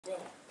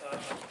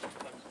I'm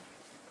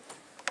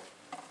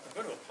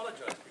going to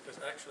apologize because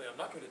actually I'm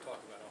not going to talk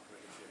about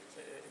operator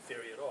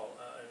theory at all.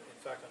 In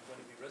fact, I'm going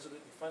to be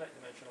resolutely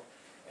finite-dimensional,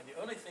 and the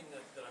only thing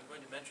that I'm going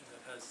to mention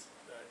that has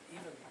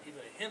even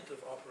a hint of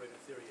operator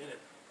theory in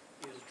it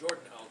is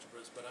Jordan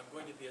algebras, but I'm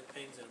going to be at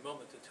pains in a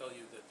moment to tell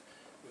you that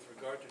with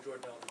regard to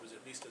Jordan algebras,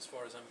 at least as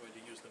far as I'm going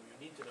to use them, you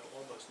need to know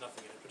almost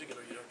nothing. In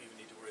particular, you don't even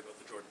need to worry about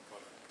the Jordan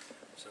product.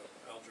 So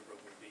algebra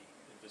will be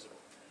invisible.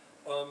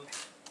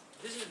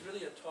 This is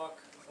really a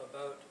talk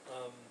about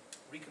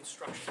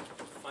reconstruction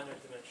of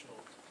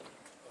finite-dimensional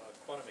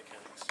quantum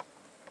mechanics.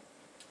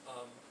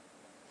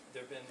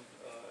 There have been,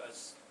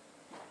 as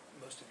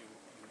most of you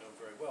know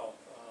very well,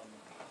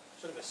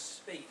 sort of a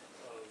spate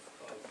of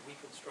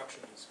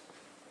reconstructions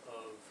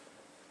of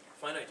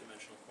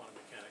finite-dimensional quantum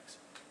mechanics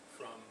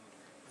from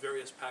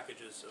various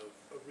packages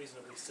of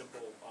reasonably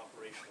simple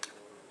operational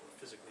or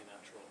physically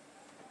natural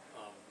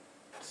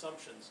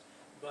assumptions,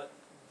 but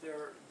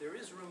there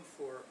is room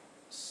for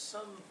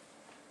some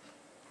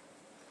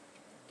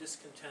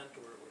discontent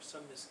or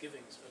some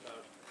misgivings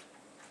about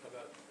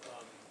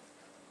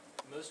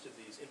most of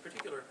these. In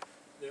particular,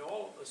 they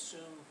all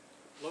assume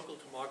local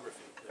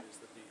tomography, that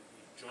is, that the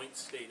joint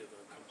state of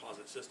a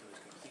composite system is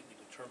completely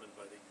determined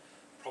by the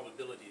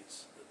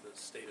probabilities that the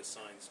state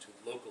assigns to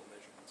local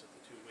measurements of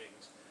the two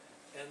wings.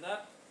 And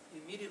that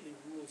immediately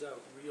rules out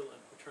real and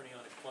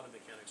quaternionic quantum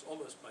mechanics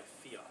almost by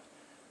fiat.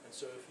 And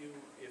so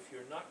if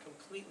you're not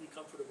completely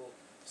comfortable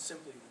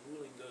simply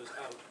ruling those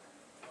out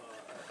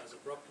as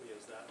abruptly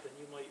as that, then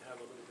you might have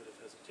a little bit of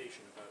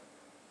hesitation about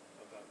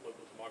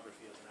local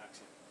tomography as an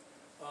axiom.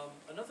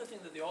 Another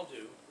thing that they all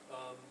do,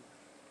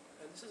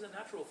 and this is a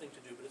natural thing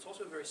to do, but it's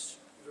also a very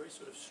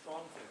sort of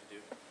strong thing to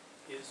do,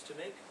 is to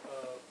make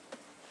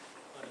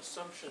an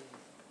assumption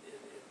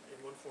in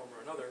one form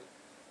or another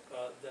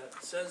that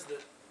says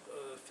that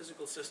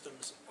physical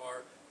systems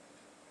are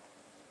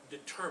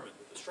determined,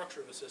 that the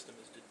structure of a system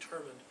is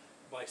determined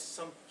by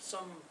some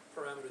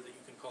parameter that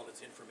you can call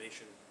its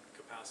information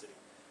capacity.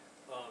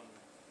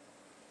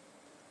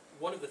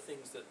 One of the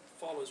things that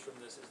follows from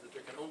this is that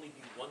there can only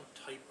be one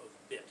type of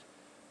bit.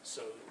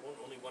 So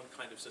only one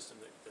kind of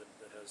system that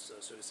has,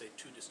 so to say,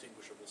 two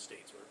distinguishable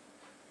states, or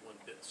one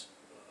bit's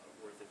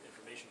worth of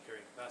information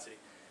carrying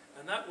capacity.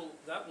 And that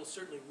will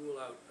certainly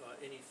rule out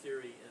any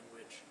theory in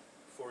which,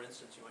 for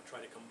instance, you might try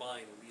to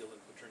combine real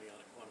and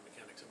quaternionic quantum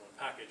mechanics in one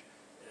package,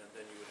 and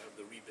then you would have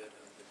the re-bit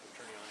and the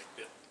quaternionic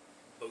bit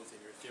both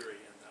in your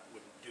theory, and that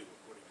wouldn't do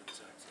according to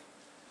this axiom.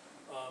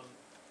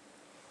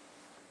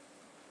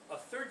 A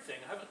third thing,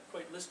 I haven't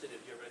quite listed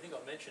it here, but I think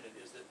I'll mention it,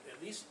 is that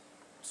at least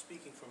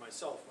speaking for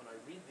myself, when I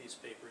read these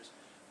papers,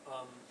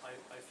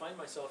 I find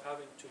myself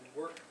having to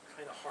work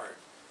kind of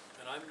hard.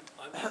 And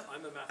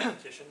I'm a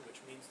mathematician, which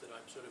means that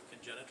I'm sort of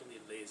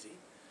congenitally lazy.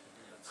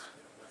 That's,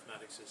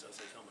 mathematics is, as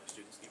I tell my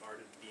students, the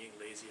art of being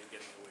lazy and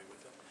getting away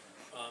with it.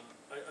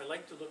 I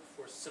like to look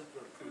for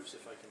simpler proofs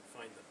if I can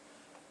find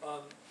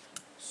them.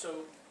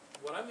 So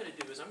what I'm going to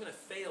do is I'm going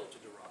to fail to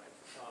derive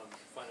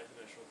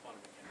finite-dimensional quantum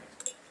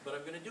mechanics, but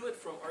I'm going to do it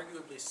from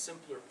arguably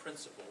simpler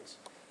principles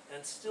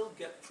and still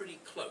get pretty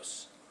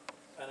close.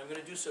 And I'm going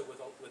to do so with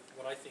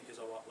what I think is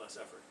a lot less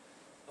effort.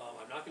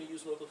 I'm not going to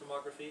use local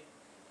tomography.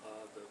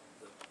 The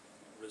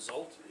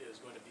result is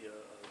going to be a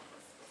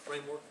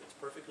framework that's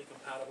perfectly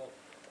compatible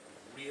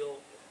with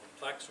real,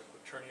 complex, or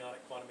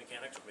quaternionic quantum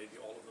mechanics, or maybe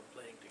all of them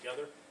playing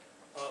together,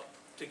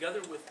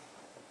 together with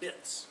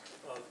bits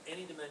of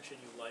any dimension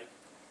you like,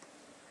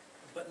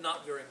 but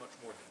not very much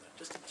more than that,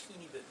 just a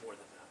teeny bit more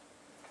than that.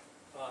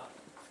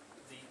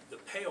 The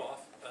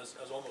payoff, as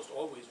almost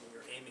always when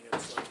you're aiming at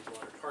a slightly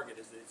broader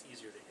target, is that it's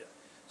easier to hit.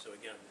 So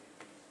again,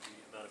 the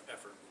amount of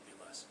effort will be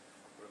less,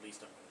 or at least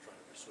I'm going to try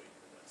to persuade you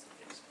that that's the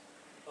case.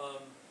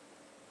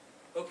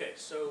 Okay,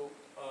 so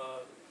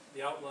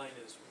the outline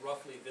is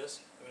roughly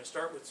this. I'm going to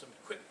start with some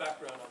quick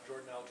background on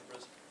Jordan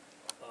algebras,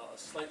 a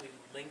slightly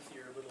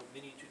lengthier little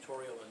mini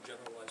tutorial on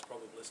generalized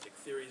probabilistic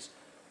theories,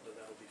 though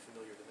that will be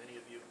familiar to many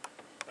of you.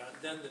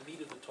 Then the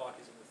meat of the talk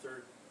is in the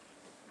third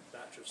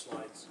batch of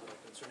slides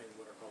concerning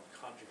what are called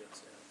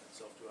conjugates and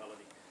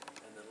self-duality,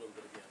 and then a little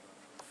bit again on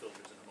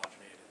filters and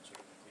homogeneity, and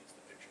sort of completes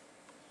the picture.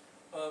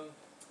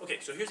 Okay,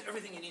 so here's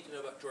everything you need to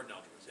know about Jordan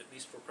algebras, at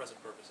least for present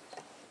purposes.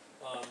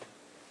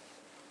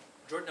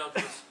 Jordan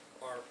algebras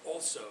are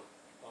also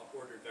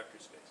ordered vector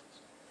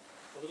spaces.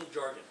 A little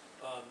jargon.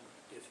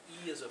 If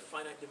E is a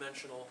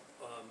finite-dimensional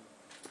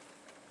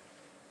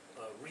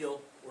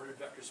real ordered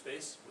vector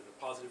space with a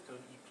positive cone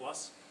E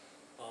plus,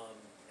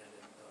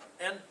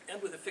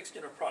 and with a fixed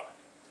inner product,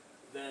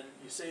 then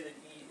you say that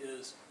E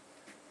is,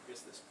 I guess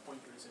this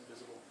pointer is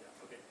invisible,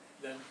 yeah, okay.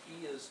 Then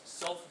E is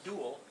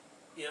self-dual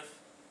if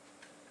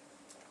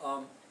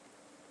an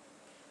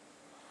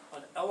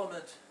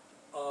element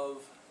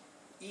of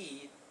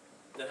E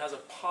that has a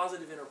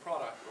positive inner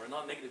product, or a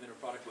non-negative inner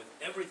product, with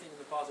everything in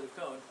the positive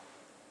cone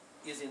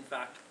is in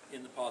fact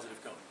in the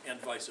positive cone, and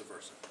vice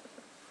versa.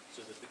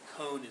 So that the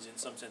cone is in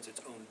some sense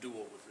its own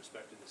dual with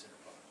respect to this inner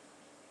product.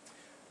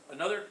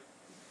 Another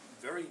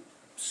very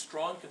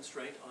strong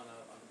constraint on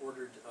an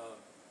ordered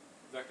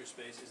vector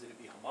space is that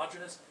it be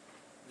homogeneous,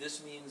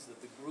 this means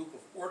that the group of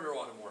order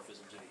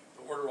automorphisms in E,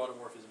 the order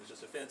automorphism is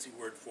just a fancy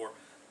word for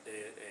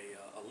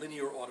a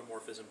linear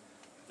automorphism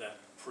that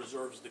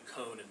preserves the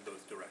cone in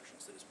both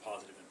directions, that is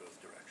positive in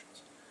both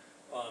directions.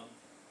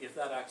 If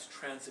that acts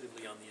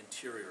transitively on the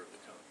interior of the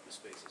cone, the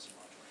space is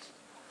homogeneous.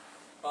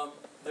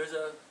 There's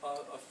a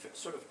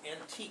sort of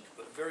antique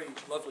but very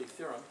lovely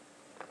theorem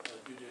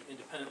due to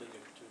independently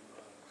to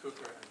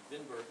Kuchner and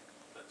Winberg,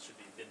 that should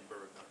be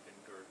Winberg, not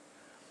Wingerd,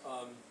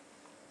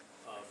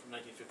 from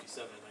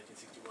 1957 and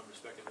 1961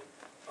 respectively,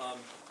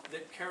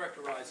 that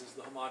characterizes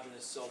the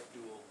homogeneous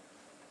self-dual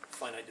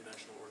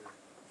finite-dimensional order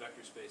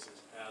vector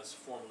spaces as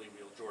formally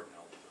real Jordan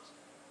algebras,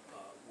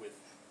 with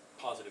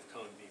positive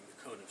cone being the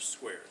cone of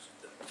squares.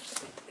 The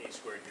A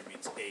squared here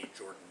means A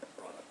Jordan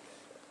product.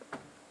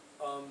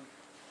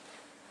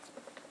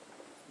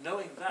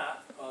 Knowing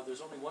that,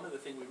 there's only one other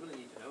thing we really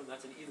need to know, and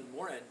that's an even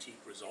more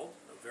antique result,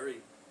 a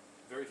very,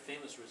 very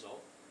famous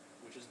result,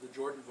 which is the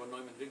Jordan von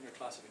Neumann-Wigner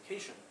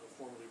classification of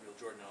formally real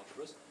Jordan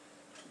algebras.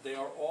 They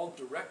are all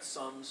direct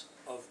sums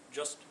of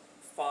just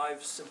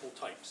 5 simple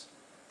types.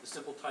 The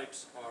simple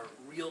types are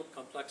real,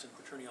 complex, and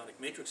quaternionic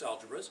matrix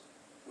algebras,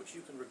 which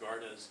you can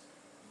regard as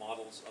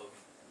models of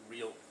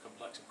real,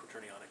 complex, and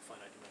quaternionic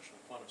finite-dimensional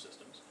quantum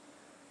systems.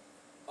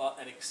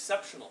 An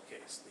exceptional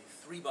case, the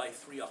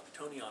 3x3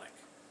 octonionic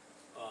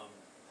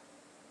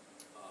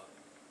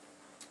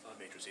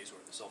matrices, or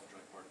the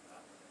self-adjoint part of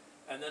that.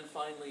 And then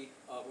finally,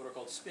 what are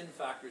called spin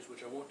factors,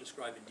 which I won't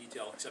describe in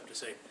detail except to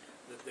say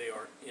that they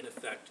are, in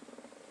effect,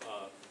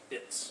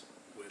 bits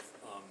with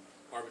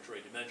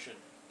arbitrary dimension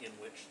in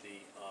which the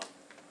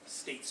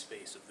state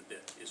space of the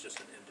bit is just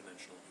an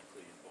n-dimensional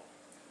Euclidean ball.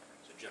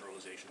 So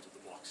generalizations of the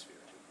block sphere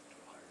to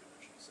a higher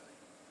dimensional setting.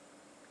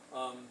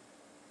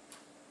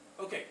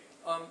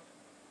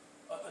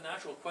 A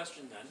natural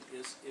question then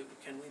is,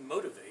 can we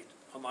motivate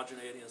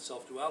homogeneity and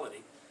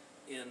self-duality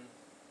in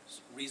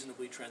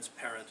reasonably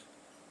transparent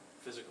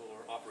physical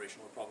or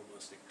operational or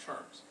probabilistic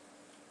terms?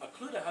 A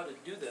clue to how to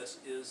do this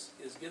is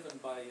given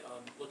by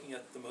looking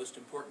at the most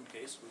important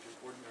case, which is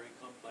ordinary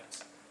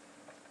complex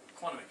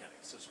quantum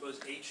mechanics. So suppose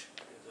H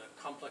is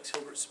a complex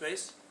Hilbert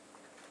space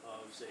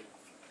of, say,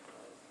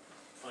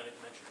 finite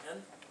dimension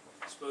n.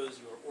 Suppose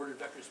your ordered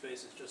vector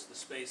space is just the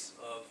space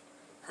of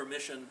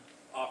permission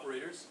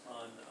operators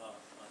on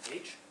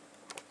H.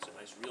 It's a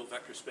nice real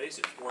vector space.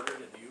 It's ordered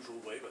in the usual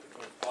way by the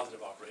cone of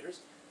positive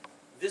operators.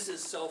 This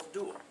is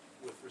self-dual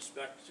with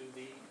respect to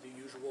the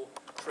usual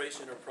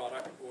trace inner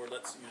product, or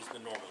let's use the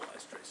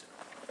normalized trace inner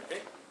product.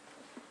 Okay?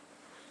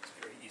 It's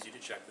very easy to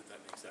check that that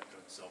makes that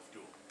cone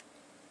self-dual.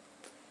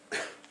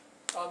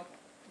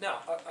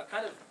 Now, a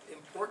kind of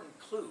important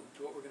clue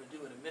to what we're going to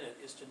do in a minute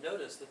is to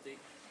notice that the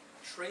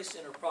trace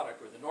inner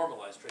product, or the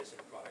normalized trace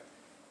inner product,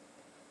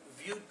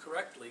 viewed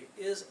correctly,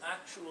 is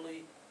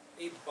actually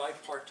a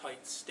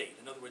bipartite state.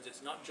 In other words,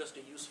 it's not just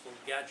a useful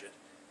gadget,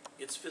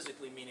 it's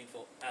physically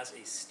meaningful as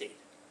a state.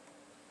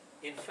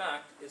 In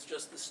fact, it's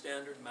just the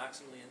standard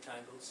maximally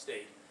entangled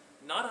state,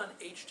 not on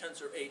H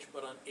tensor H,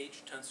 but on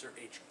H tensor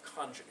H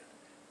conjugate.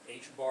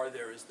 H bar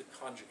there is the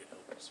conjugate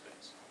Hilbert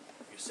space.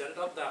 If you set it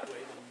up that way,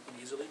 then you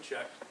can easily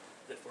check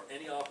that for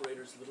any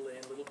operators little a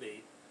and little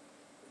b,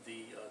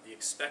 the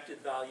expected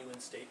value in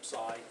state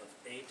psi of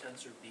A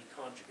tensor B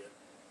conjugate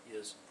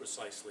is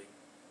precisely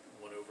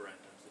 1 over n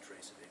times the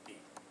trace of AB.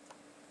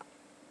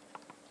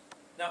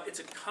 Now, it's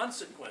a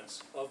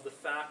consequence of the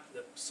fact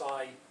that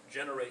psi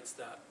generates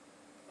that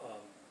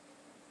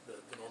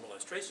the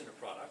normalized trace inner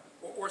product,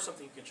 or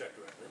something you can check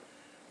directly,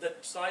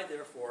 that psi,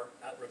 therefore,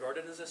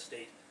 regarded as a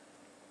state,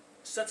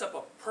 sets up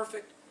a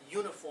perfect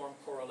uniform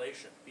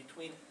correlation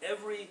between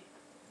every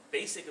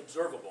basic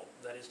observable,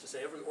 that is to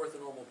say, every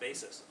orthonormal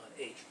basis on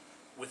H,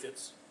 with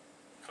its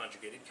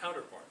conjugated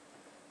counterpart.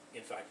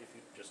 In fact, if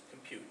you just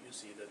compute, you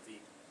see that the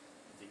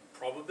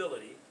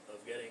probability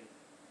of getting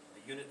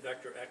the unit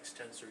vector x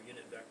tensor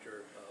unit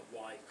vector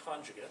y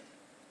conjugate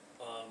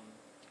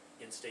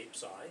in state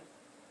psi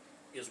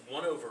is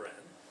 1 over n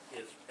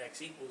if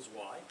x equals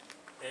y,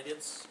 and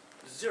it's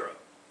 0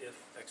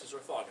 if x is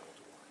orthogonal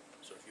to y.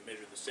 So if you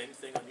measure the same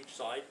thing on each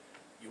side,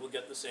 you will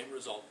get the same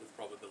result with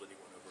probability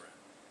 1 over n.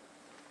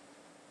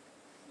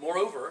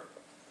 Moreover,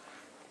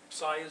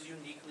 psi is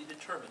uniquely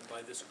determined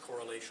by this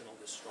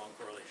strong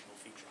correlational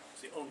feature.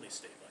 It's the only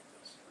state like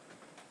this.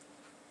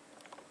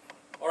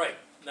 All right,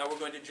 now we're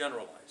going to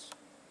generalize,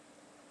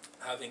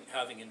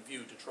 having in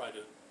view to try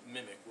to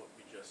mimic what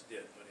we just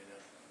did, but in a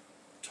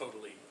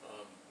totally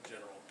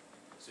general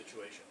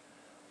situation.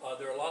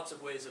 There are lots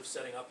of ways of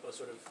setting up a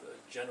sort of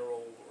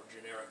general or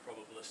generic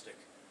probabilistic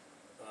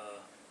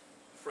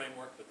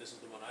framework, but this is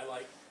the one I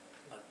like.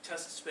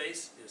 Test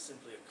space is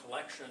simply a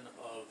collection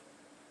of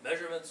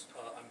measurements.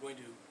 I'm going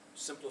to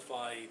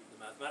simplify the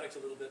mathematics a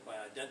little bit by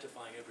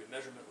identifying every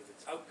measurement with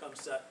its outcome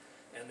set,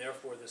 and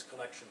therefore this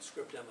collection,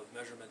 script M of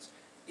measurements,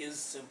 is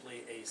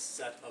simply a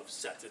set of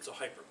sets. It's a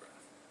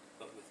hypergraph,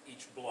 but with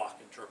each block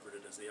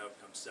interpreted as the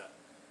outcome set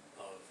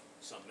of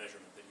some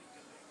measurement that you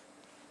can make.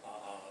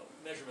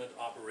 Measurement,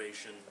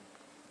 operation,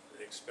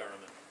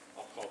 experiment,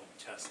 I'll call them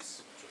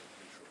tests, sort of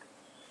neutrally.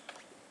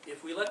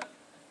 If we let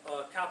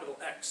capital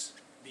X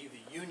be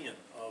the union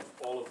of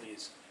all of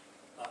these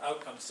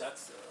outcome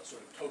sets,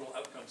 sort of total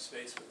outcome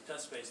space for the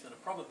test space, then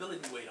a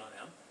probability weight on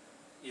M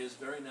is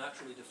very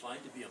naturally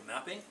defined to be a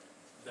mapping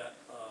that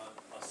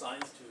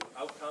assigns to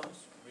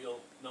outcomes real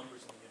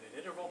numbers in the unit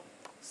interval,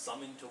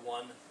 summing to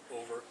 1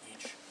 over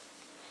each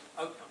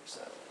outcome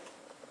set.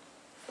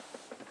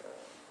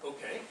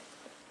 Okay,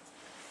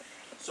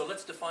 so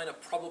let's define a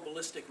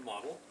probabilistic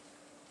model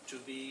to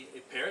be a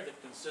pair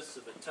that consists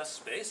of a test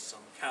space, some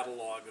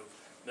catalog of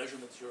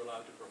measurements you're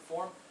allowed to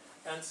perform,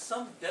 and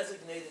some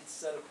designated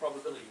set of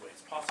probability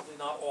weights, possibly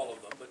not all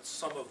of them, but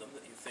some of them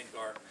that you think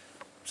are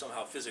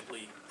somehow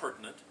physically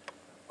pertinent,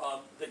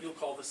 that you'll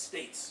call the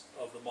states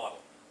of the model.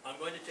 I'm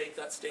going to take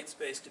that state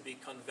space to be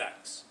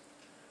convex,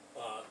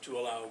 to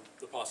allow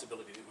the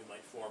possibility that we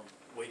might form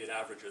weighted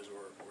averages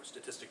or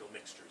statistical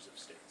mixtures of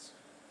states.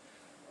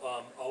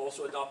 I'll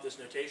also adopt this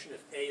notation.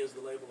 If A is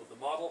the label of the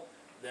model,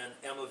 then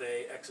M of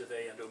A, X of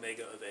A, and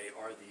omega of A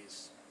are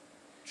these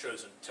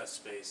chosen test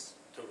space,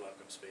 total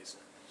outcome space,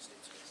 and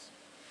state space.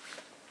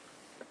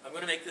 I'm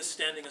going to make this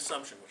standing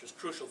assumption, which is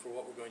crucial for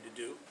what we're going to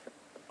do.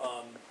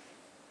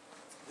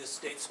 This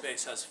state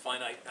space has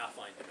finite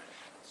affine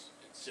dimensions.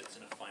 It sits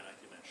in a finite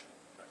dimensional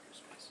vector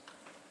space,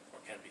 or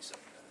can be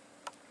subdivided.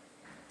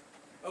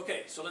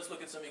 Okay, so let's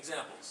look at some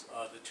examples.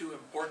 The two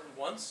important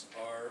ones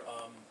are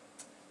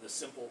the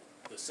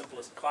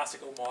simplest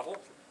classical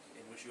model,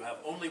 in which you have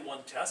only one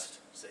test,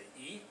 say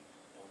E,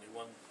 only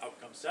one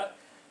outcome set,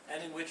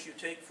 and in which you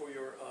take for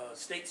your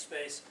state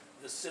space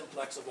the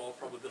simplex of all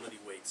probability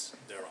weights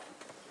thereon,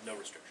 no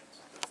restrictions.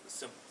 That's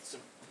the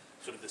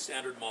sort of the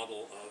standard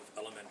model of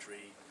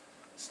elementary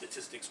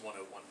statistics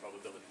 101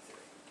 probability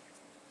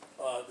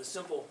theory. The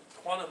simple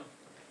quantum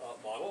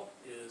model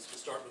is to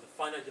start with a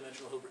finite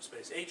dimensional Hilbert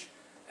space H,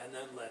 and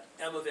then let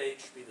M of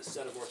H be the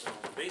set of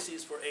orthonormal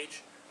bases for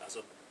H as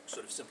a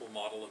sort of simple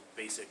model of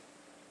basic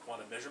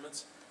quantum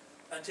measurements,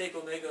 and take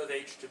omega of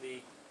H to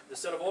be the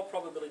set of all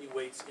probability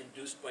weights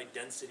induced by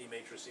density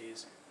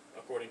matrices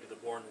according to the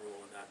Born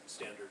rule in that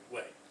standard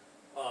way.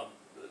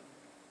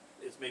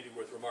 It's maybe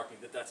worth remarking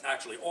that that's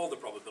actually all the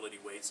probability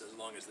weights as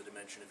long as the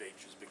dimension of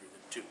H is bigger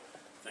than 2,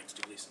 thanks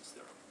to Gleason's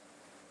theorem.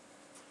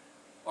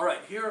 All right,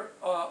 here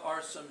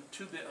are some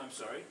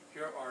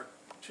here are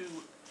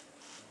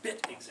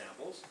 2-bit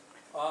examples.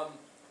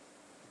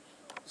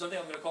 Something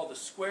I'm going to call the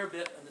square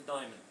bit and the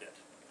diamond bit.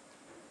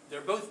 They're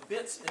both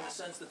bits in the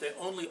sense that they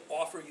only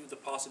offer you the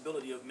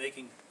possibility of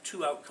making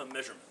 2 outcome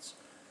measurements.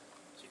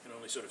 So you can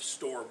only sort of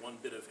store 1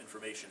 bit of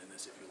information in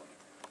this if you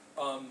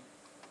like.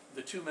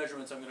 The 2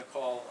 measurements I'm going to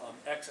call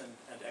x and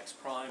x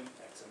prime,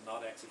 x and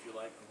not x if you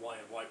like, and y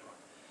and y prime.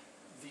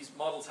 These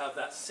models have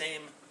that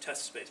same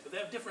test space, but they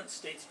have different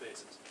state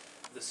spaces.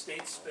 The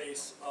state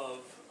space of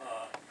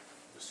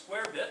the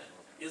square bit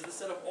is the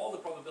set of all the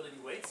probability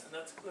weights, and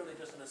that's clearly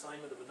just an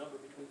assignment of a number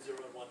between 0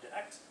 and 1 to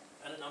x,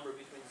 and a number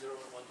between 0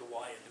 and 1 to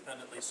y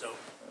independently, so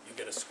you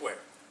get a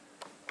square.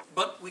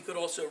 But we could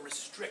also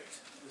restrict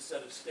the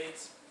set of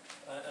states,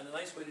 and a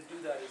nice way to do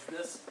that is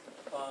this.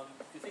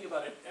 If you think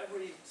about it,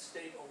 every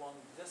state along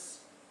this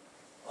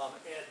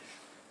edge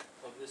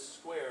of this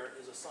square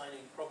is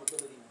assigning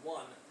probability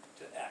 1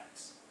 to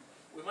x.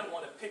 We might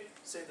want to pick,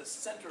 say, the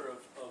center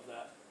of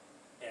that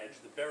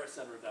edge, the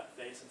barycenter of that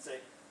face, and say,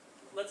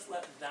 let's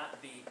let that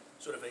be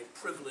sort of a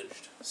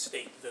privileged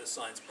state that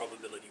assigns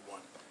probability 1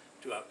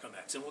 to outcome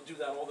x. And we'll do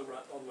that all the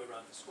way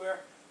around the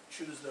square,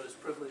 choose those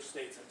privileged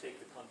states and take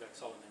the convex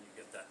hull, and then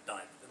you get that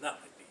diamond. And that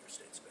might be your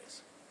state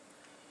space.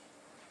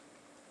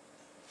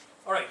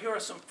 All right, here are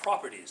some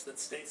properties that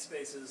state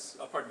spaces,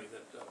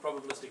 that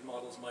probabilistic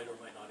models might or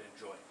might not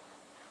enjoy.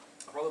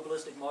 A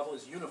probabilistic model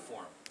is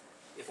uniform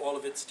if all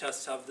of its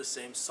tests have the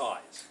same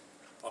size.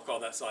 I'll call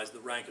that size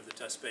the rank of the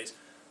test space.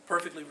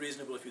 Perfectly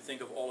reasonable if you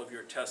think of all of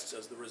your tests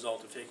as the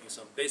result of taking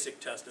some basic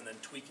test and then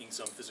tweaking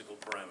some physical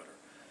parameter,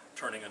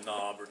 turning a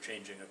knob or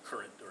changing a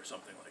current or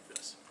something like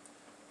this.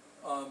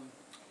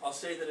 I'll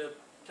say that a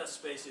test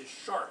space is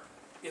sharp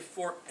if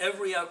for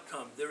every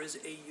outcome there is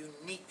a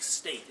unique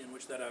state in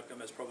which that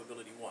outcome has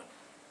probability 1.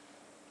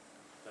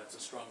 That's a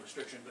strong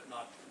restriction, but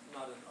not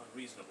an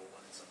unreasonable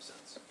one in some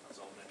sense, as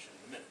I'll mention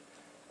in a minute.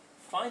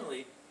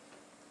 Finally,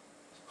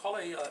 call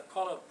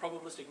a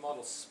probabilistic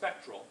model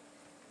spectral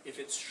if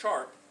it's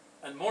sharp,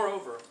 and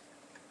moreover,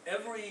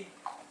 every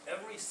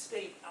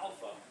state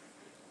alpha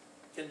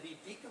can be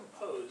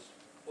decomposed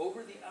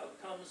over the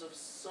outcomes of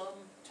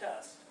some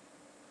test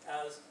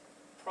as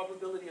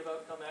probability of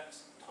outcome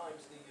x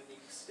times the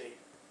unique state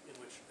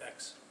in which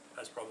x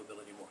has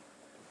probability 1. All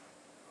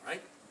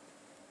right?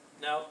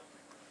 Now,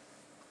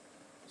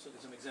 let's look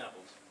at some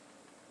examples.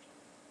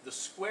 The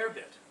square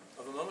bit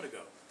of a moment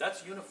ago,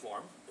 that's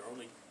uniform. There are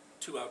only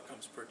 2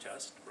 outcomes per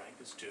test. Rank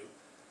is 2.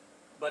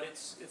 But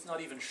it's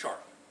not even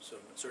sharp, so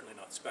it's certainly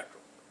not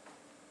spectral.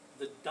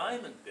 The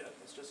diamond bit,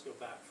 let's just go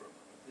back for a moment.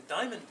 The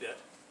diamond bit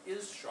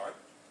is sharp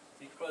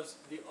because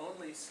the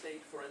only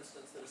state, for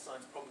instance, that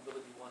assigns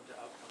probability 1 to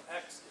outcome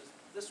x is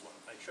this one.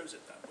 I chose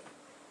it that way.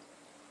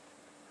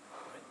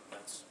 Right?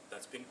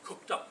 That's been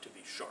cooked up to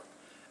be sharp.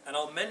 And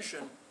I'll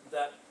mention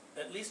that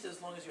at least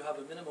as long as you have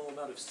a minimal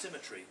amount of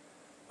symmetry,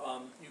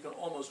 you can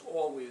almost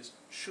always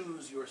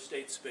choose your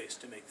state space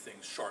to make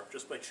things sharp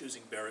just by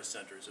choosing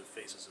barycenters of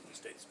faces of the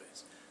state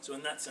space. So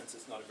in that sense,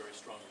 it's not a very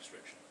strong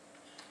restriction.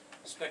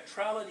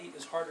 Spectrality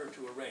is harder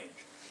to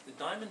arrange. The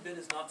diamond bit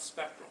is not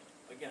spectral.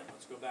 Again,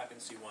 let's go back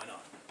and see why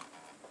not.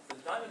 For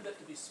the diamond bit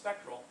to be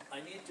spectral,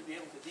 I need to be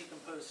able to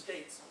decompose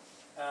states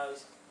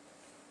as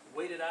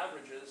weighted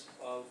averages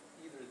of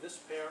either this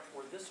pair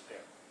or this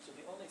pair. So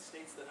the only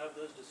states that have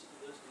those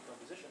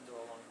decompositions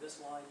are along this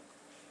line,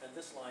 and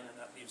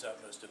that leaves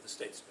out most of the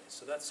state space.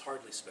 So that's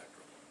hardly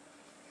spectral.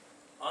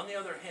 On the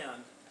other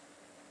hand,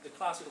 the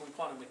classical and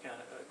quantum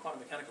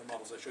mechanical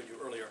models I showed you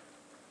earlier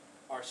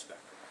are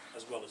spectral,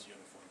 as well as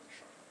uniformly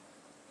sharp.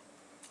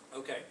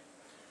 Okay.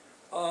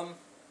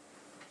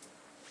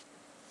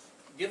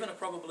 Given a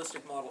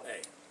probabilistic model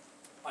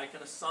A, I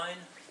can assign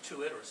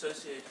to it, or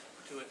associate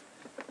to it,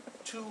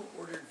 two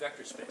ordered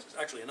vector spaces,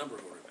 actually a number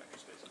of ordered vector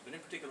spaces, but in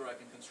particular I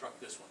can construct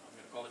this one. I'm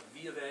going to call it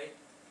V of A.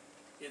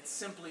 It's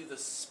simply the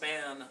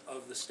span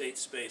of the state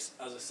space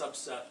as a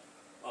subset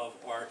of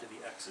R to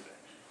the X of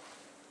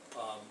A.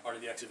 R to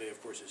the X of A,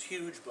 of course, is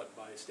huge, but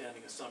by a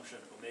standing assumption,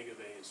 omega of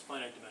A is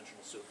finite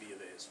dimensional, so V of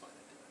A is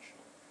finite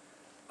dimensional.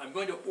 I'm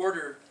going to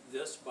order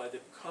this by the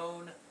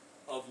cone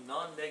of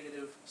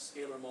non-negative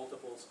scalar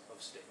multiples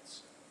of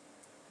states.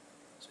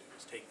 So you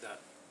just take that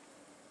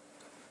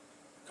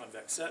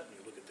convex set, and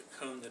you look at the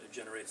cone that it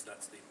generates.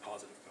 That's the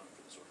positive cone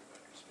for this ordered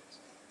vector space.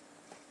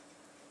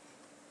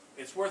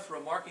 It's worth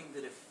remarking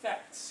that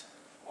effects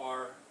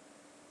are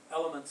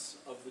elements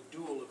of the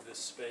dual of this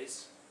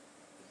space.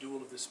 The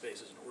dual of this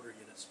space is an ordered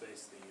unit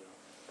space.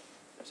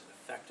 There's an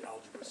effect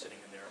algebra sitting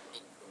in there.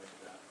 We'll go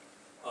into that.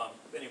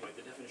 Anyway,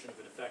 the definition of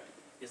an effect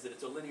is that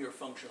it's a linear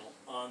functional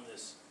on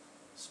this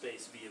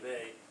space V of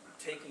A,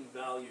 taking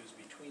values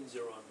between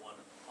 0 and 1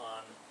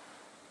 on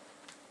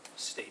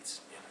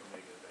states in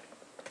omega of A.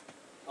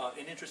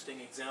 An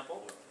interesting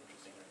example, or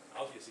an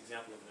obvious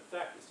example of an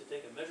effect, is to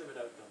take a measurement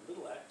outcome,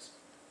 little x,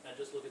 and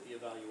just look at the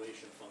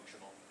evaluation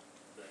functional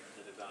that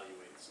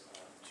evaluates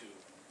to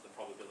the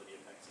probability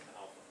of x and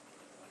alpha.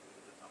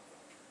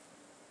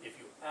 If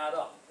you add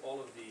up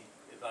all of the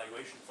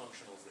evaluation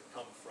functionals that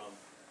come from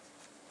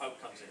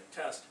outcomes in a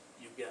test,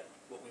 you get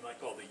what we might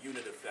call the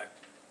unit effect,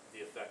 the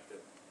effect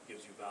that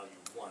gives you value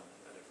 1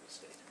 at every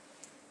state.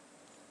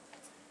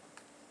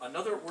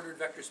 Another ordered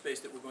vector space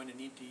that we're going to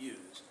need to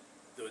use,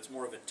 though it's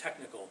more of a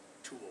technical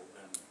tool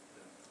than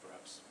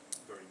perhaps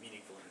very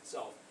meaningful in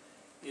itself,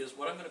 is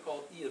what I'm going to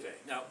call E of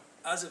A. Now,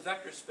 as a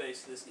vector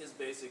space, this is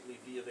basically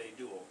V of A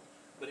dual,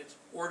 but it's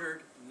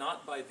ordered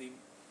not by the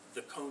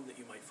cone that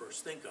you might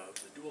first think of,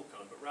 the dual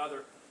cone, but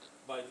rather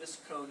by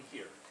this cone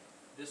here.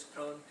 This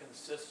cone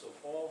consists of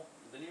all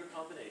linear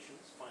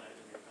combinations, finite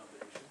linear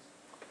combinations,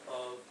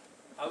 of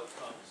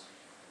outcomes.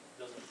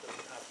 Doesn't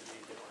have to be,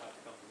 they don't have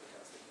to come from the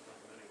test, they can come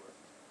from anywhere,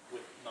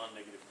 with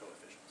non-negative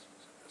coefficients.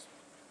 So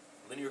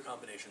linear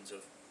combinations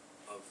of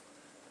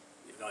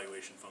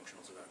evaluation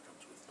functionals of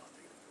outcomes with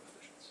non-negative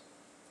coefficients.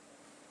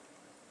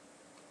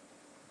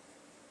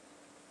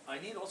 I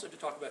need also to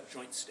talk about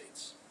joint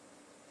states.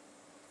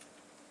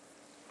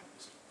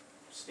 This is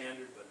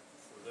standard, but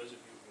for those of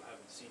you who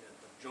haven't seen it,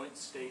 a joint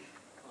state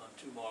on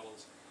two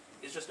models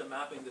is just a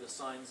mapping that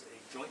assigns a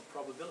joint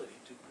probability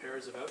to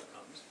pairs of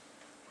outcomes.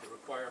 The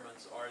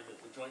requirements are that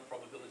the joint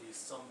probability is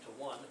summed to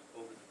 1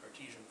 over the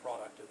Cartesian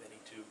product of any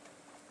two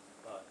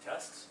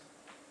tests.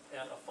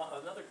 And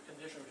another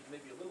condition, which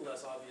may be a little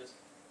less obvious,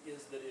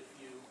 is that if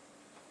you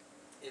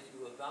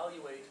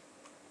evaluate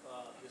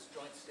this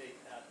joint state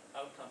at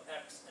outcome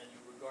x and you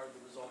regard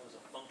the result as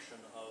a function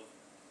of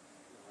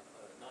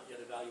not yet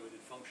evaluated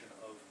function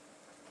of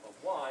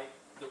y,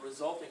 the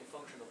resulting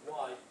function of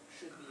y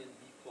should be in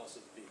b plus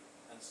of b,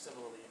 and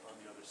similarly on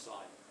the other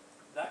side.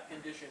 That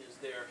condition is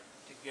there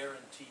to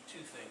guarantee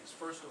two things.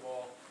 First of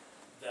all,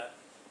 that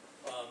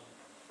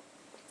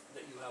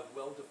you have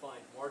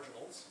well-defined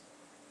marginals.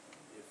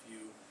 If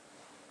you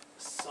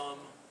sum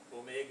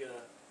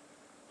omega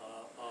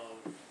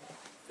of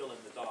fill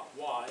in the dot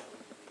y,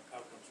 the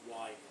outcomes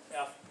y and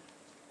f,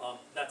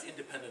 that's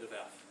independent of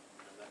f.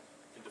 And that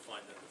can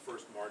define the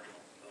first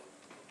marginal of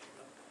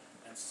omega.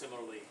 And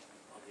similarly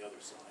on the other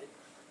side.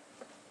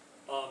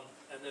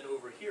 And then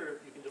over here,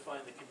 you can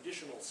define the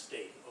conditional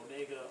state.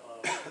 Omega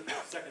of the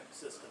second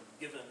system,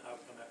 given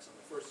outcome x on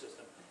the first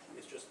system,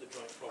 is just the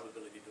joint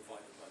probability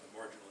divided by the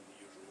marginal in the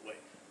usual way.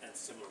 And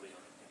similarly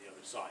on the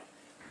other side.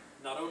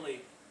 Not only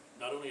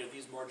are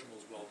these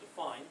marginals well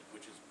defined,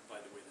 which is,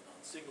 by the way, the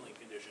non-signaling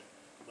condition,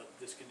 but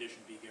this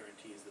condition B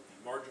guarantees that the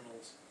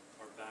marginals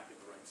are back in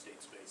the right state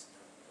space,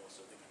 and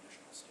also the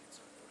conditional states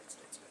are in the right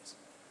state space.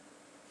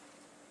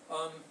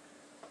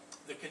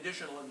 The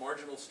conditional and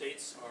marginal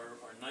states are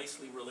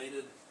nicely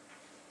related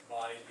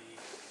by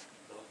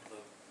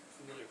the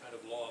familiar kind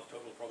of law of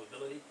total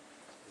probability.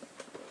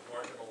 The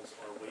marginals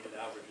are weighted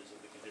averages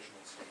of the conditional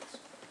states,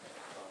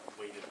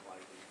 weighted by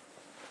the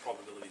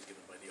probabilities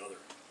given by the other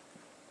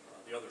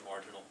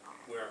marginal,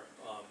 where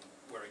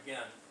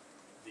again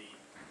the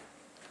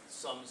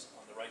sums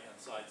on the right-hand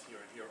sides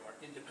here and here are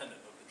independent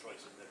of the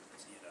choice of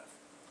measurements E and F.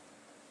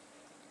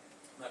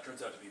 And that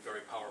turns out to be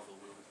very powerful.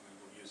 We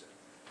will use it.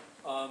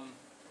 A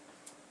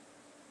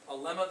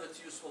lemma that's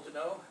useful to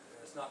know,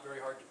 it's not very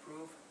hard to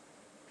prove,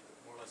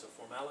 more or less a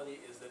formality,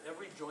 is that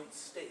every joint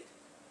state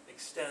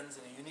extends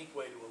in a unique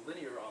way to a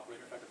linear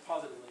operator, in fact a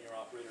positive linear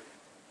operator,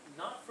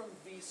 not from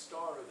V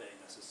star of A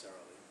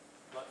necessarily,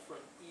 but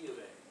from E of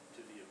A to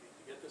V of B.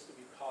 To get this to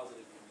be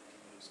positive, you need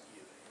to use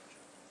E of A in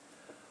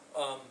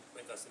general. I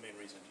think that's the main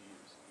reason to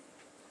use E.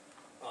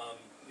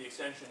 The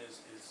extension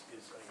is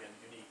again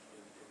unique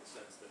in the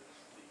sense that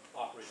the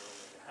operator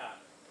omega hat,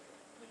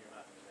 linear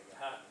mapping omega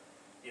hat,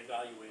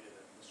 evaluated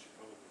at, this should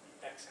probably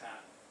be X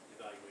hat,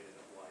 evaluated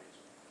at Y is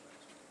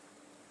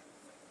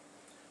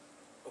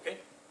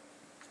okay.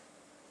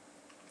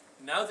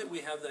 Now that we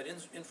have that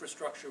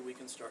infrastructure, we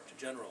can start to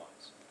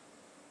generalize.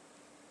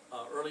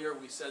 Earlier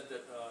we said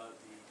that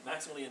the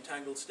maximally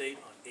entangled state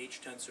on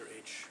H tensor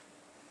H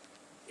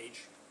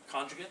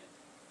conjugate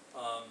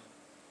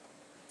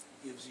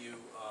gives you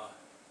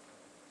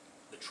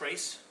the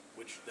trace,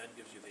 which then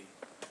gives you the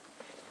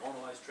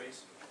normalized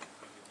trace, which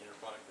gives you the inner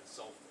product that's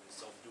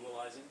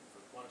self-dualizing for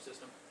the quantum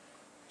system.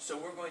 So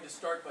we're going to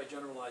start by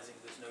generalizing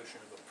this notion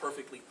of a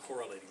perfectly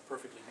uniformly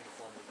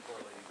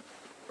correlating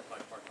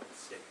bipartite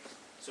state.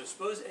 So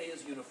suppose A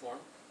is uniform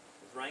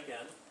with rank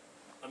n.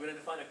 I'm going to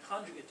define a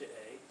conjugate to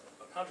A,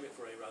 a conjugate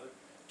for A rather,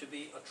 to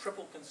be a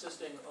triple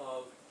consisting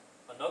of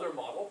another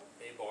model,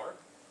 A bar,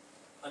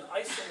 an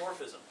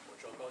isomorphism,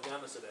 which I'll call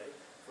gamma sub A,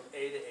 from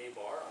A to A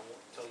bar. I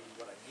won't tell you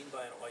what I mean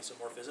by an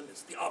isomorphism.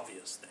 It's the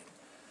obvious thing.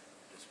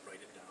 Just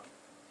write it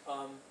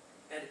down.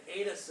 And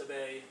eta sub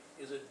A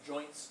is a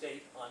joint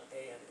state on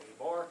A and A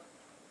bar,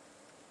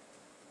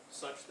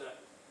 such that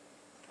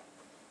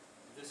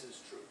this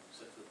is true,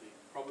 such that the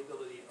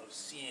probability of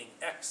seeing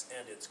X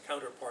and its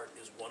counterpart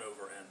is 1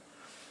 over n,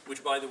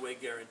 which, by the way,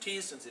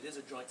 guarantees, since it is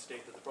a joint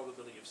state, that the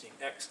probability of seeing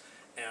X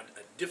and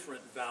a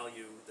different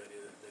value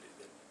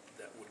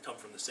that would come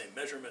from the same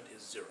measurement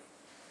is 0.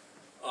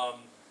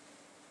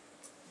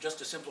 Just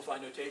to simplify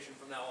notation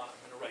from now on, I'm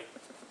going to write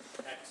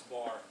X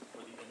bar for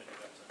the image of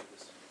X under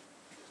this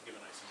given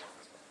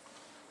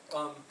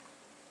isomorphism.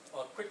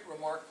 A quick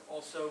remark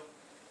also,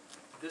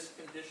 this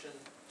condition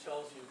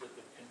tells you that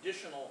the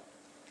conditional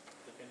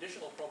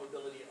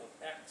probability of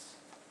X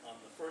on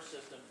the first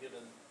system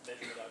given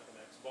measurement outcome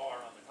X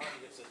bar on the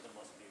conjugate system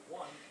must be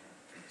 1.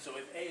 So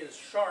if A is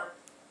sharp,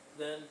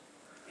 then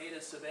eta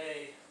sub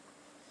A,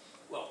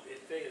 well,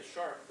 if A is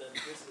sharp, then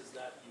this is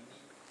that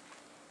unique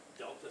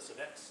delta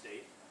sub X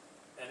state,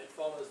 and it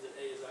follows that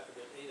eta sub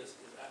A is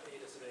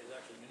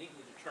actually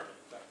uniquely determined,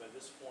 in fact, by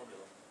this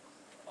formula.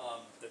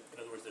 That,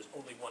 in other words, there's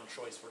only one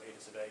choice for eta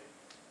sub A.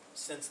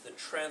 Since the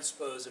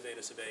transpose of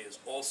eta sub A is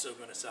also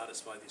going to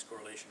satisfy these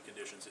correlation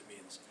conditions, it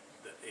means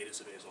that eta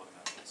sub A is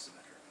automatically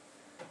symmetric.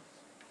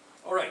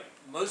 All right,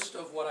 most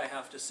of what I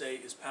have to say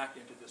is packed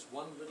into this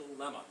one little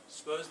lemma.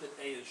 Suppose that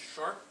A is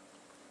sharp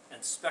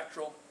and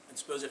spectral, and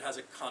suppose it has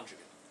a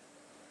conjugate.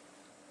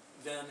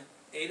 Then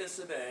eta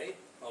sub A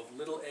of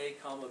little a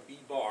comma b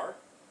bar,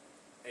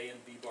 A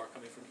and b bar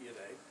coming from E of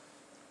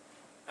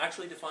A,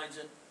 actually defines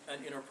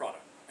an inner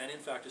product, and in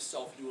fact a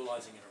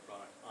self-dualizing inner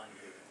product on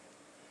E of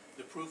A.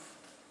 The proof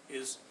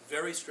is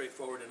very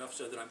straightforward, enough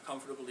so that I'm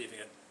comfortable leaving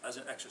it as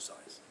an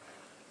exercise.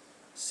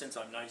 Since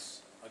I'm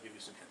nice, I'll give you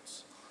some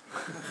hints.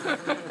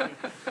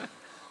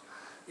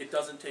 It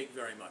doesn't take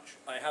very much.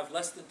 I have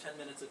less than 10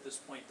 minutes at this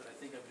point, but I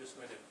think I'm just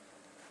going to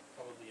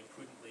probably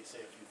imprudently say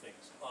a few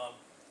things.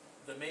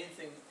 The main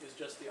thing is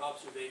just the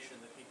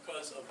observation that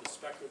because of the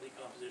spectral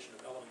decomposition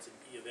of elements in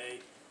E of A,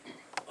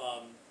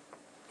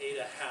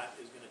 eta hat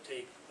is going to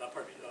take, the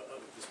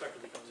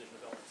spectral decomposition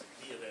of elements in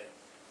E of A,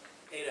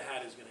 eta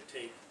hat is going to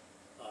take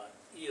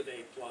E of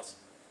A plus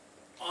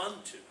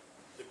onto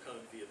the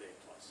cone V of A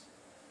plus.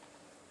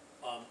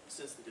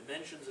 Since the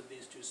dimensions of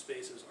these two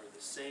spaces are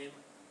the same,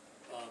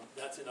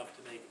 that's enough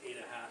to make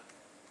eta hat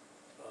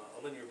a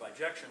linear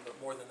bijection, but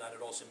more than that,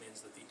 it also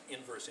means that the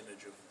inverse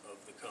image of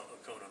the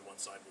cone on one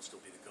side will still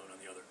be the cone on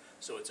the other.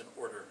 So it's an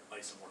order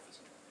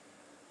isomorphism.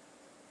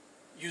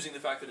 Using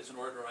the fact that it's an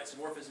order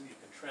isomorphism, you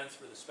can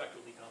transfer the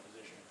spectral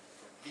decomposition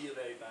from V of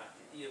A back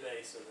to E of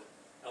A, so that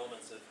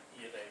elements of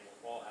E of A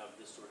will all have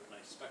this sort of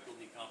nice spectral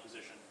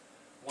decomposition.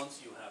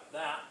 Once you have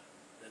that,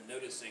 then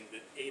noticing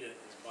that eta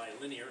is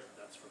bilinear,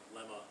 that's from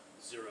lemma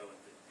 0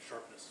 and the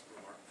sharpness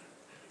remark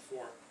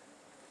before,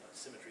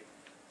 symmetry,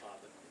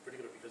 but in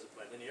particular because of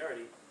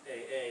bilinearity,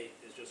 AA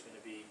is just going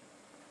to be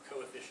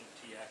coefficient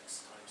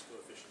Tx times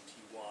coefficient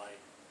Ty,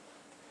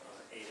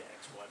 A to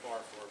xy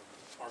bar for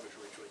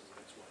arbitrary choices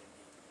of xy and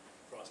E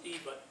cross E,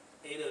 but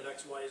eta of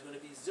xy is going to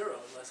be 0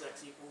 unless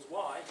x equals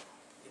y,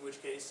 in which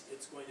case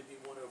it's going to be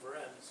 1 over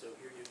n, so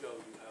here you go,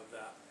 you have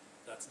that.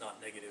 That's not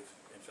negative.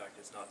 In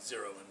fact, it's not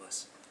 0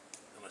 unless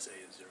A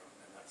is 0,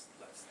 and that's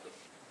the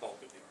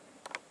bulk of the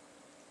argument.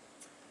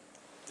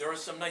 There are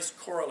some nice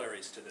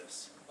corollaries to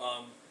this.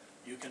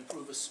 You can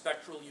prove a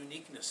spectral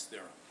uniqueness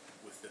theorem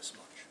with this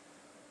much.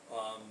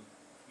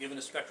 Given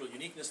a spectral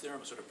uniqueness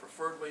theorem, a sort of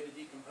preferred way to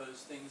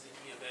decompose things in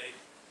E of A,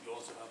 you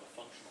also have a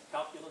functional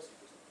calculus. You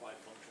just apply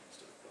functions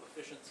to the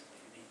coefficients,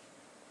 unique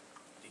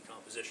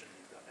decomposition,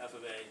 you've got f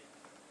of a.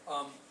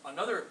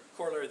 Another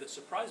corollary that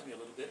surprised me a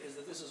little bit is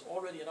that this is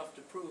already enough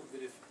to prove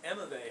that if m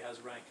of a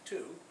has rank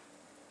 2,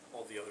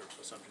 all the other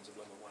assumptions of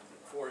lemma 1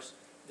 enforce,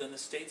 then the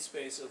state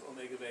space of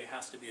omega of a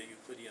has to be a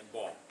Euclidean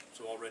ball.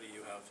 So already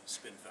you have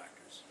spin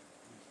factors.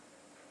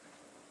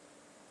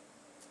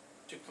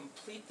 To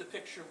complete the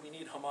picture, we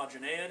need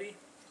homogeneity.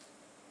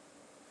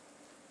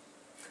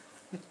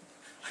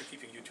 I'm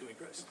keeping you two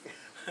engrossed.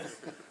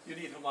 You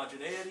need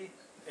homogeneity,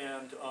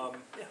 and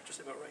yeah,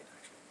 just about right,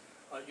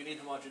 actually. You need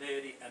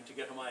homogeneity, and to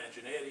get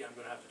homogeneity, I'm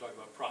going to have to talk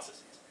about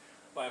processes.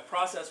 By a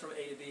process from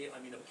A to B, I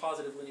mean a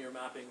positive linear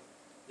mapping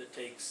that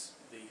takes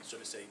the,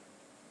 sort of say,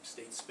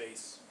 state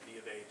space V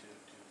of A to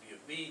V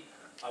of B.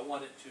 I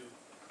want it to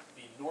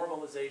be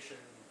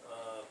normalization,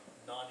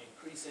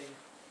 non-increasing.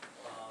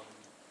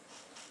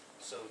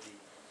 So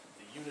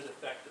the unit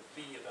effect of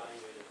B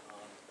evaluated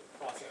on the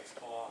process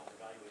tau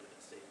evaluated at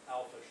state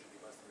alpha should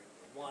be less than or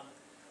equal to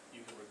 1.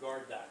 You can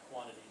regard that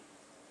quantity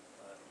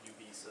U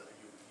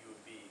of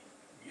B,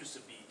 U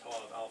sub B tau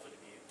of alpha to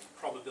be the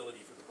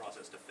probability for the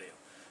process to fail.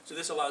 So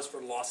this allows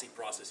for lossy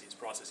processes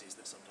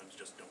that sometimes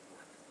just don't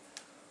work.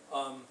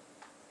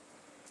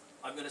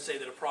 I'm going to say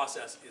that a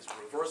process is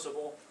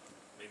reversible,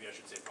 maybe I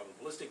should say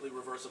probabilistically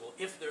reversible,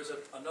 if there's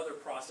another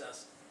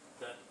process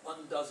that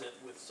undoes it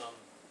with some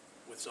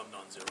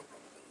non-zero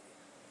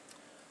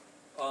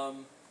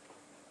probability.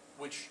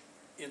 Which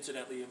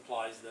incidentally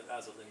implies that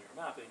as a linear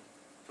mapping,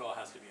 tau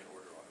has to be an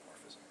order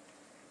automorphism.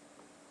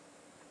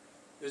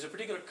 There's a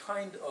particular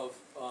kind of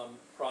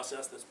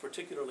process that's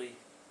particularly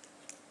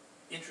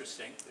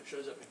interesting that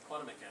shows up in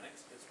quantum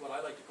mechanics. It's what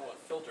I like to call a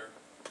filter.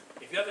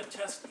 If you have a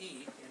test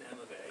E in M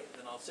of A,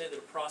 then I'll say that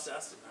a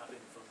process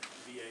mapping from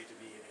VA to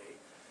VA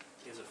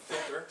is a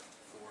filter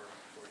for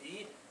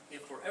E.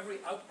 If for every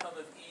outcome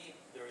of E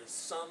there is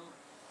some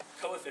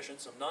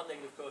coefficient, some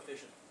non-negative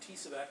coefficient, T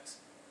sub x,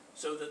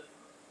 so that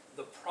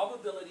the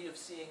probability of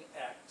seeing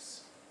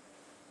x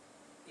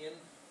in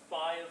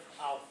phi of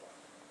alpha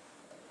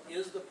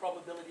is the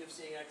probability of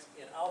seeing x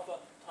in alpha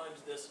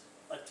times this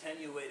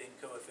attenuating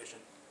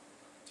coefficient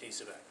T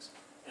sub x.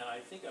 And I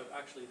think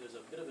there's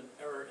a bit of an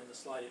error in the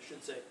slide. It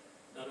should say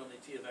not only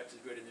T of x is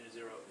greater than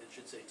 0, it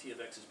should say T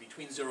of x is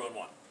between 0 and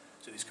 1.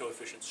 So these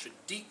coefficients should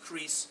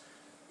decrease,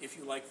 if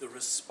you like, the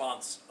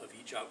response of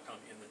each outcome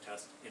in the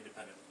test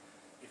independently.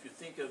 If you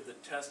think of the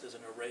test as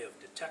an array of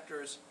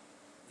detectors,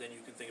 then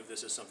you can think of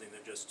this as something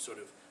that just sort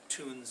of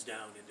tunes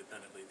down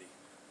independently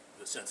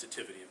the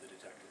sensitivity of the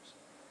detectors.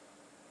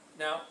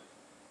 Now,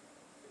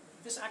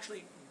 this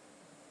actually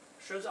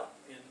shows up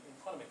in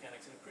quantum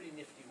mechanics in a pretty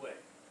nifty way.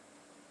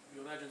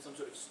 You imagine some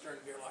sort of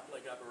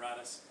Stern-Gerlach-like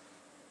apparatus,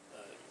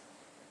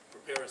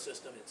 prepare a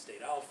system in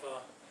state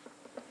alpha,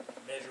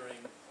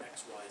 measuring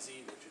x, y,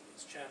 z, which of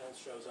these channels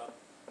shows up,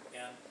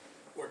 and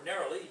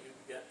ordinarily you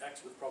get x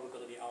with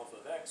probability alpha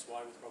of x,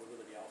 y with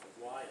probability alpha of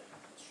y, and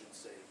this should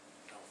say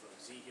alpha of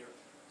z here,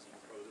 z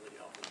with probability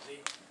alpha of z.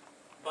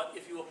 But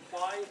if you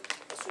apply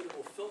a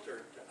suitable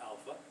filter to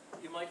alpha,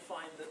 you might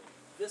find that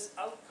this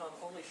outcome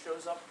only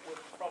shows up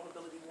with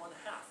probability 1/2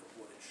 of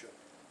what it should.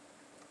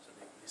 So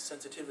the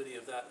sensitivity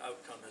of that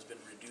outcome has been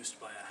reduced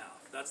by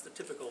 1/2. That's the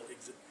typical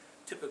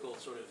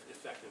sort of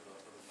effect of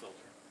a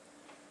filter.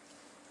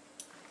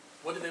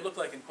 What do they look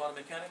like in quantum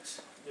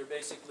mechanics? They're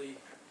basically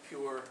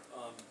pure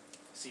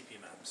CP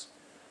maps.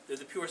 They're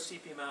the pure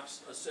CP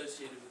maps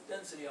associated with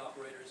density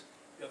operators.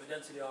 You have a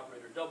density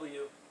operator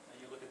W,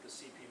 and you look at the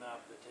CP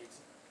map that takes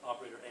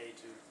operator A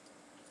to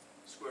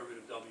square root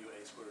of W,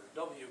 A square root of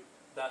W.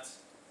 That's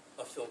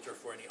a filter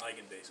for any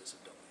eigenbasis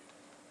of W.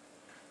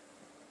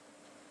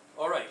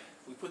 All right,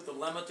 we put the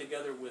lemma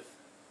together with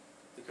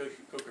the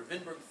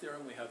Kocher-Winberg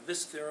theorem. We have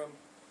this theorem.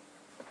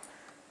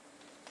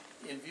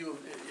 In view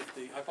of, if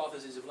the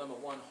hypotheses of lemma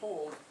 1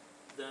 hold,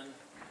 then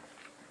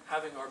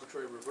having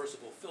arbitrary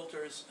reversible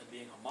filters and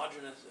being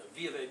homogeneous,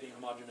 V of A being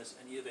homogeneous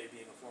and E of A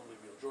being a formally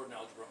real Jordan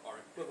algebra are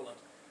equivalent.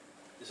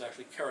 This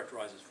actually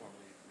characterizes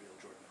formally real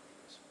Jordan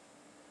algebras.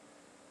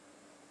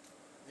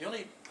 The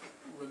only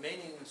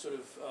remaining sort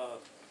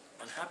of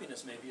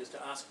unhappiness maybe is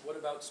to ask, what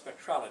about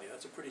spectrality?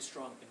 That's a pretty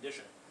strong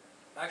condition.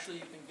 Actually,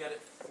 you can get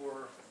it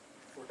for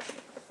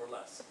cheap, for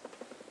less.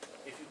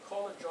 If you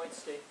call a joint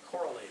state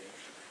correlating,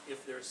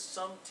 if there's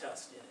some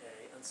test in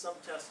A and some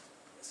test,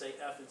 say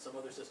F in some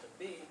other system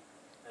B,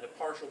 and a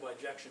partial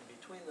bijection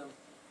between them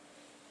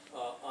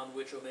on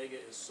which omega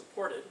is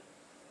supported,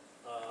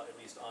 at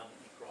least on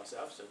E cross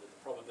F, so that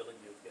the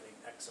probability of getting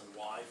X and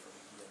Y from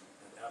E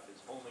and F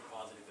is only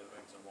positive if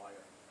X and Y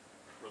are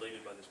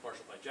related by this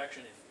partial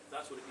bijection. If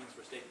that's what it means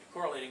for state to be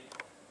correlating,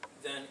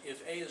 then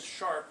if A is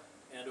sharp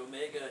and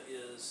omega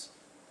is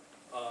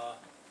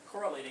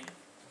correlating,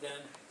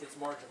 then its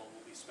marginal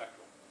will be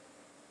spectral.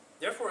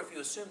 Therefore, if you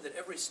assume that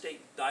every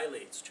state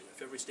dilates to,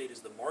 if every state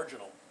is the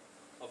marginal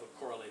of a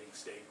correlating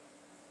state,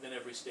 then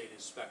every state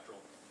is spectral.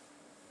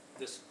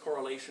 This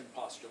correlation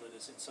postulate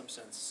is in some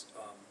sense,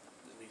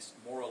 at least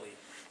morally,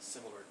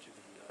 similar to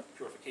the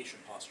purification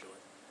postulate,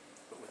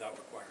 but without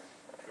requiring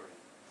purity.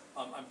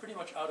 I'm pretty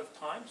much out of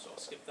time, so I'll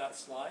skip that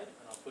slide,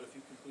 and I'll put a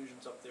few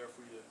conclusions up there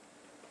for you to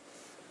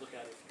look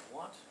at if you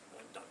want.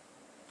 I'm done.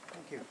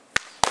 Thank you.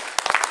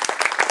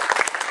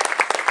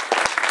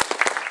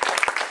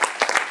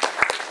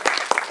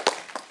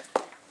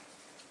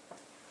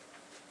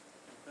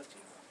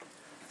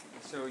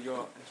 So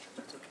your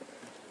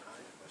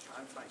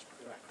I'm fine.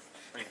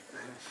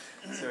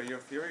 so your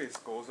theory is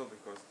causal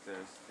because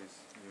there's this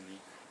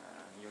unique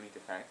unit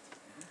effect.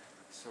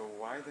 So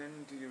why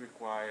then do you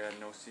require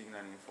no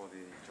signaling for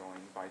the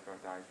joint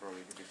bipartite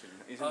probability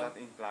distribution? Isn't that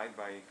implied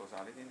by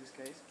causality in this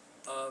case?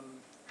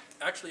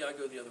 Actually, I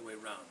go the other way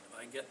around.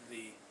 I get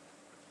the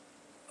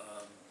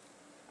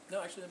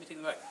no. Actually, let me take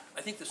it back.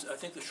 I think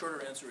the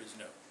shorter answer is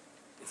no.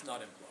 It's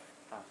not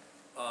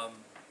implied.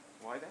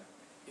 Why then?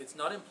 It's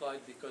not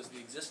implied because the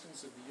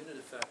existence of the unit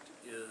effect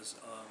is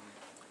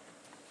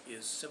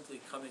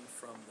simply coming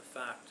from the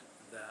fact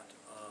that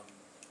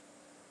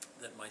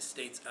that my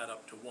states add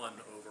up to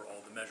 1 over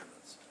all the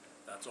measurements.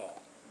 That's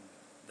all.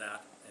 That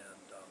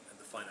and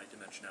the finite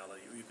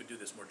dimensionality. Or you could do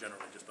this more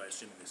generally just by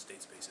assuming the state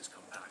space is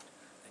compact,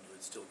 and you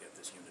would still get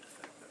this unit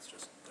effect. That's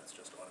just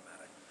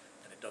automatic,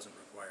 and it doesn't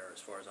require,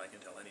 as far as I can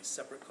tell, any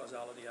separate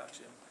causality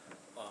axiom.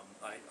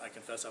 I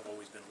confess I've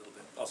always been a little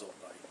bit puzzled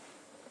by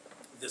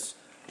this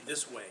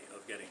way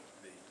of getting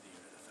the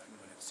unit effect,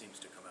 when it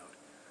seems to come out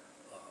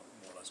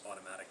more or less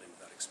automatically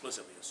without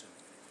explicitly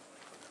assuming anything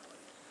like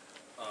causality.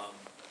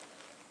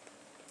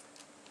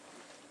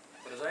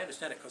 But as I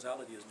understand it,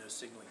 causality is no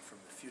signaling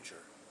from the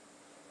future,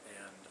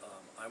 and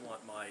I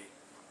want my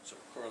sort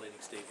of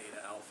correlating state A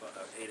to alpha,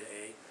 A to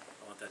A,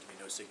 I want that to be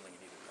no signaling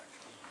in either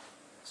direction.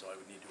 So I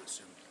would need to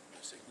assume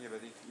no signaling. Yeah,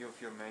 but if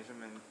your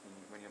measurement,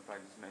 when you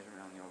apply this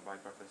measurement on your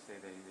bipartite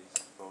state, they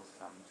both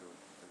sum to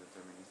the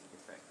deterministic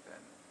effect,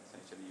 then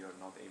essentially you're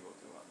not able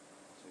to,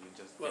 so you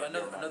just... Well,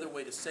 another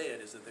way to say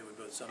it is that they would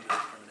both sum to the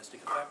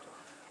deterministic effect.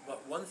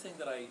 But one thing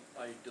that I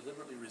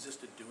deliberately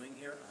resisted doing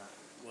here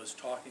was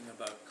talking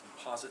about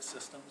composite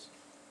systems.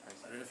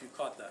 I don't know if you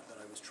caught that, but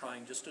I was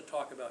trying just to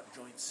talk about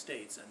joint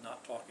states and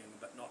not talk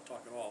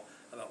at all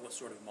about what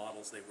sort of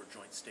models they were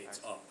joint states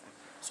of.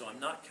 So I'm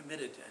not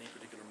committed to any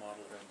particular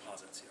model of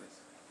composites here,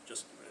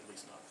 just at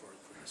least not for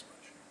this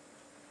much.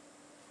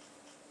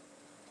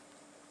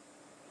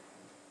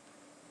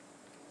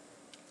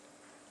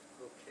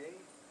 Okay.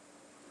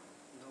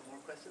 No more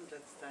questions.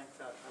 Let's thank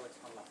Alex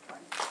one last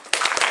time.